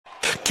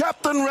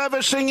Captain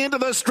Ravishing into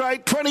the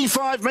straight,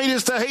 25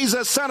 metres to He's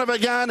a Son of a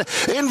Gun.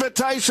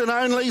 Invitation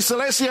only.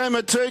 Celestio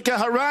Matuka.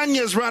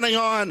 Haranya's running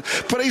on,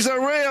 but he's a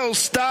real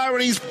star,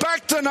 and he's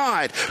back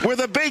tonight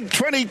with a big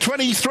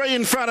 2023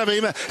 in front of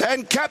him.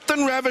 And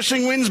Captain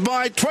Ravishing wins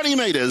by 20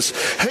 metres.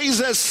 He's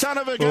a Son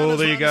of a Gun. Well,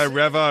 there you go,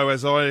 Ravo,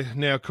 as I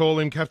now call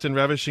him, Captain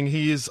Ravishing.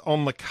 He is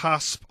on the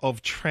cusp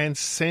of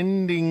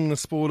transcending the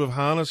sport of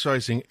harness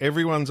racing.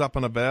 Everyone's up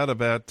and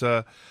about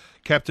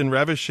Captain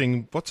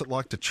Ravishing. What's it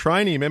like to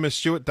train him? Emma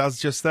Stewart does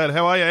just that.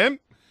 How are you, Em?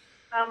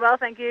 Well,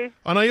 thank you.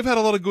 I know you've had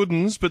a lot of good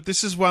ones, but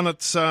this is one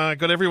that's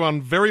got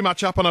everyone very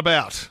much up and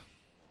about.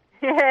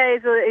 Yeah,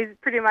 he's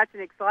pretty much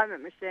an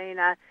excitement machine.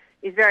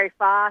 He's very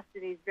fast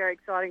and he's very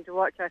exciting to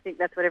watch. I think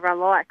that's what everyone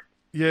likes.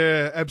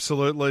 Yeah,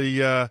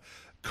 absolutely.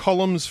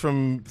 Columns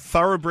from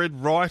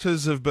thoroughbred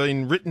writers have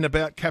been written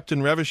about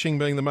Captain Ravishing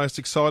being the most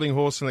exciting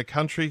horse in the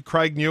country.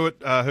 Craig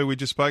Newitt, who we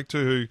just spoke to,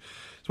 who's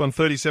won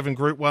 37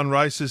 Group 1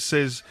 races,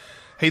 says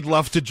he'd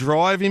love to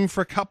drive him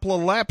for a couple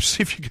of laps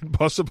if you could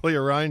possibly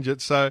arrange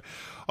it. So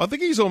I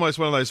think he's almost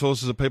one of those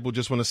horses that people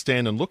just want to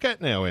stand and look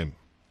at now, Em.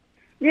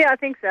 Yeah, I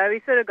think so.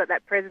 He's sort of got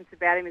that presence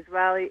about him as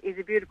well. He's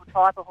a beautiful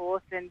type of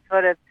horse, and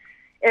sort of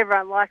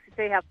everyone likes to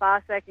see how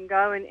fast they can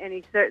go, and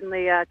he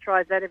certainly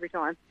tries that every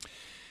time.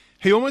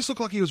 He almost looked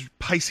like he was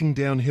pacing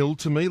downhill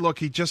to me, like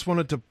he just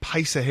wanted to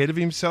pace ahead of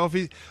himself.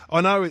 I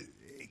know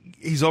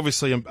he's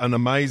obviously an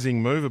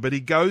amazing mover, but he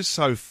goes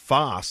so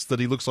fast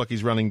that he looks like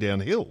he's running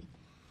downhill.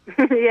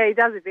 Yeah, he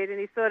does a bit, and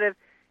he's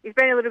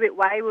been a little bit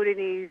wayward in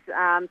his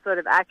sort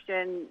of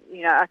action.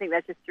 You know, I think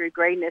that's just through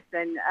greenness,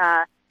 and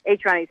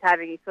each run he's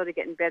having, he's sort of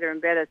getting better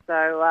and better.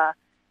 So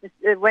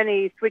when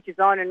he switches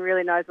on and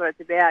really knows what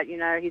it's about, you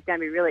know, he's going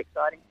to be really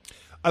exciting.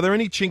 Are there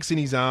any chinks in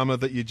his armour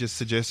that you just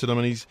suggested? I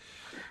mean,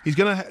 he's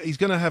going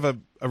to have a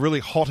really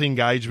hot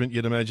engagement,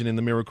 you'd imagine, in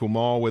the Miracle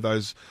Mile with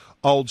those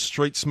old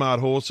street-smart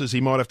horses. He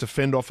might have to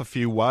fend off a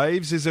few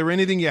waves. Is there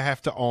anything you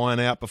have to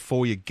iron out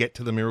before you get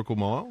to the Miracle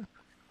Mile?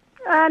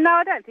 No,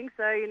 I don't think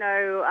so. You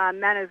know,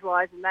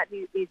 manners-wise and that,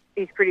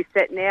 he's pretty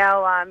set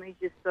now. He's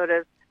just sort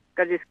of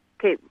got to just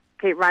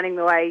keep running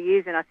the way he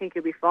is, and I think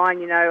he'll be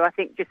fine. You know, I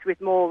think just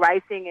with more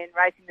racing and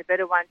racing the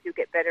better ones, he'll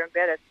get better and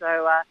better.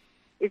 So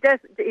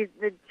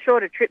the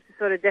shorter trips are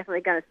sort of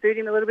definitely going to suit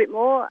him a little bit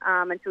more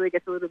until he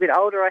gets a little bit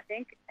older, I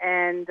think.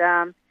 And,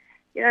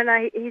 you know,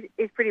 no,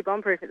 he's pretty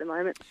bomb-proof at the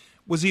moment.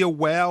 Was he a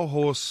wow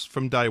horse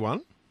from day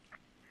one?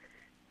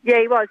 Yeah,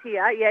 he was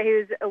here. Yeah, he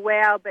was a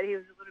wow, but he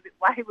was a little bit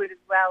wayward as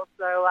well.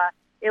 So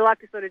he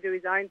liked to sort of do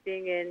his own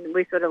thing, and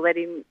we sort of let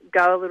him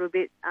go a little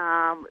bit.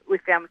 We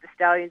found with the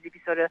stallions, if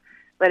you sort of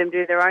let them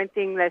do their own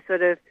thing, they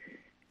sort of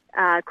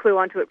clue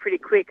onto it pretty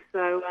quick.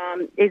 So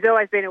he's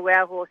always been a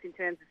wow horse in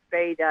terms of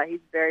speed. He's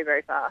very,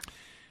 very fast.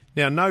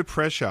 Now, no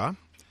pressure,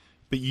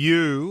 but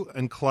you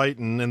and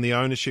Clayton and the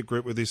ownership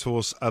group with this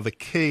horse are the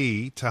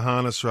key to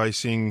harness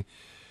racing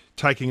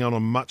taking on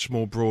a much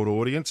more broad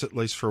audience, at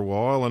least for a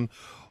while. And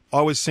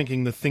I was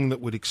thinking the thing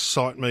that would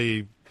excite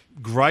me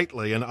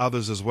greatly, and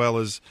others as well,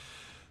 is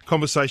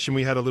conversation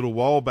we had a little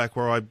while back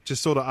where I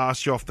just sort of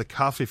asked you off the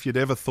cuff if you'd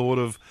ever thought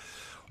of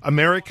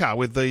America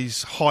with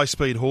these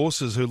high-speed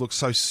horses who look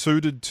so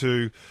suited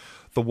to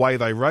the way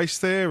they race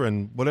there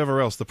and whatever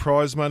else, the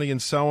prize money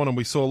and so on. And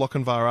we saw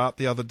Lochinvar Art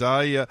the other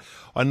day.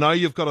 I know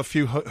you've got a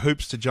few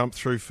hoops to jump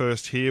through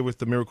first here with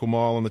the Miracle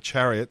Mile and the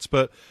Chariots,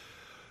 but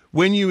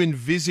when you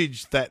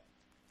envisage that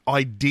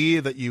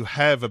idea that you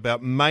have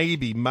about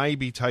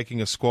maybe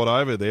taking a squad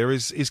over there,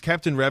 is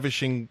Captain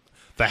Ravishing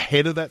the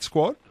head of that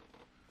squad?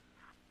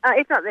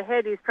 If not the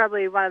head, he's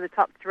probably one of the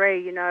top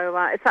three. You know,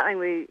 it's something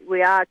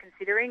we are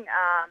considering.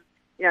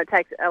 You know, it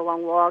takes a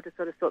long while to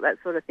sort of sort that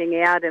sort of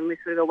thing out, and we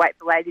sort of wait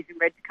for Ladies in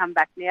Red to come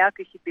back now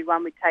because she'd be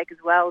one we'd take as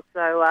well.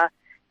 So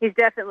he's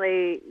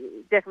definitely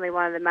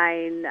one of the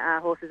main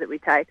horses that we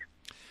take.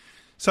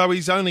 So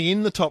he's only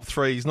in the top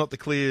three. He's not the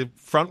clear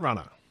front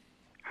runner.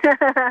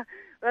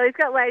 Well, he's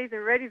got Ladies in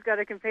Red he's got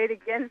to compete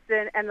against,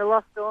 and the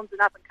Lost Storm's an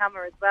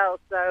up-and-comer as well.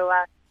 So,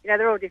 you know,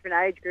 they're all different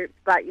age groups,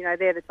 but, you know,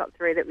 they're the top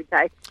three that we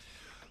take.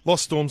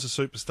 Lost Storm's a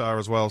superstar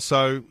as well.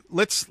 So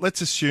let's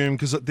assume,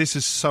 because this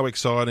is so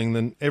exciting,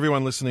 then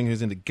everyone listening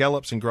who's into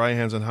gallops and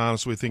greyhounds and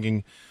harness, we're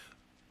thinking,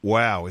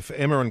 wow, if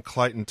Emma and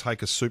Clayton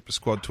take a super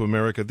squad to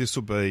America, this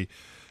will be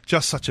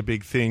just such a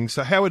big thing.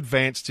 So how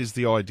advanced is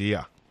the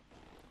idea?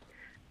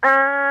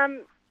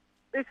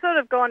 We've sort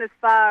of gone as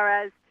far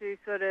as to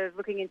sort of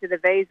looking into the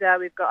visa.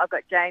 I've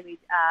got Jamie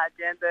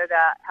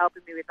Dernberger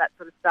helping me with that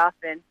sort of stuff,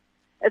 and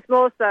it's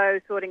more so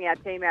sorting our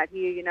team out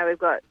here. You know, we've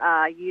got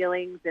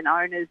yearlings and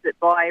owners that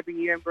buy every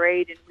year and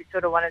breed, and we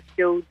sort of want to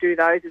still do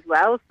those as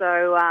well.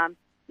 So,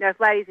 you know, if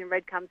Ladies in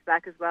Red comes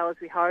back as well as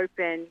we hope,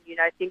 and, you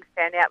know, things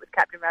pan out with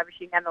Captain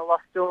Ravishing and the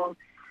Lost Storm,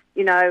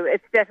 you know,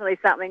 it's definitely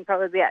something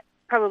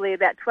probably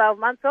about 12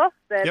 months off.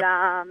 But,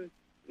 yep.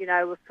 You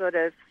know, we'll sort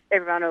of,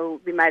 everyone will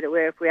be made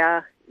aware if we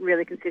are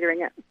really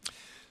considering it.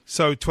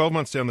 So 12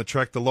 months down the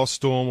track, the Lost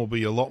Storm will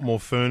be a lot more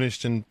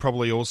furnished, and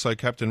probably also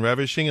Captain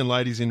Ravishing, and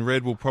Ladies in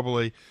Red will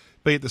probably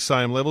be at the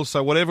same level.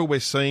 So whatever we're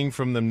seeing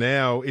from them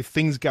now, if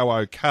things go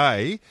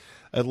okay,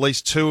 at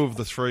least two of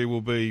the three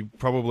will be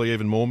probably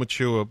even more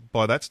mature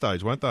by that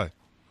stage, won't they?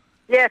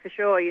 Yeah, for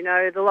sure. You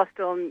know, the Lost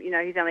Storm, you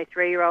know, he's only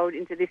 3-year-old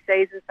into this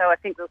season, so I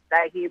think we'll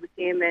stay here with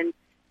him and,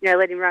 you know,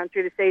 let him run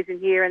through the season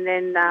here and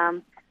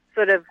then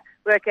sort of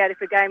work out if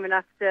we're game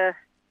enough to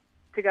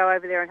go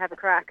over there and have a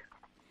crack.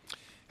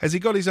 Has he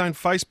got his own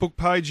Facebook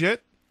page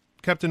yet,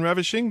 Captain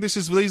Ravishing?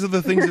 These are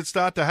the things that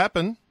start to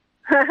happen.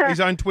 His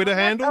own Twitter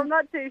handle? I'm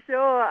not too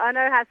sure. I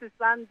know Hass's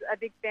son's a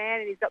big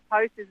fan and he's got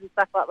posters and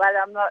stuff like that.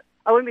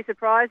 I wouldn't be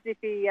surprised if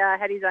he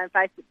had his own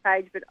Facebook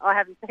page, but I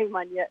haven't seen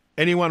one yet.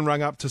 Anyone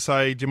rung up to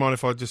say, do you mind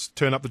if I just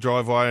turn up the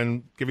driveway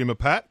and give him a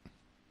pat?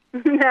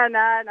 No,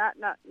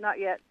 not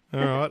yet. All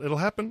right, it'll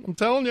happen. I'm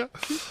telling you.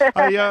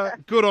 Hey,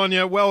 good on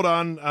you. Well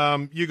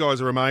done. You guys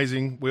are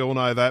amazing. We all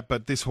know that,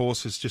 but this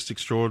horse is just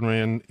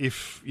extraordinary. And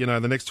if, you know,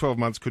 the next 12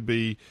 months could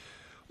be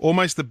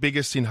almost the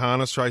biggest in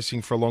harness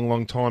racing for a long,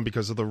 long time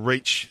because of the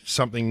reach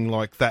something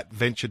like that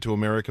venture to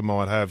America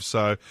might have.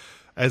 So,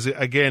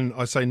 again,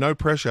 I say no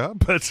pressure,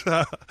 but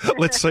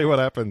let's see what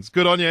happens.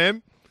 Good on you,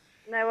 Em.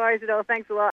 No worries at all. Thanks a lot.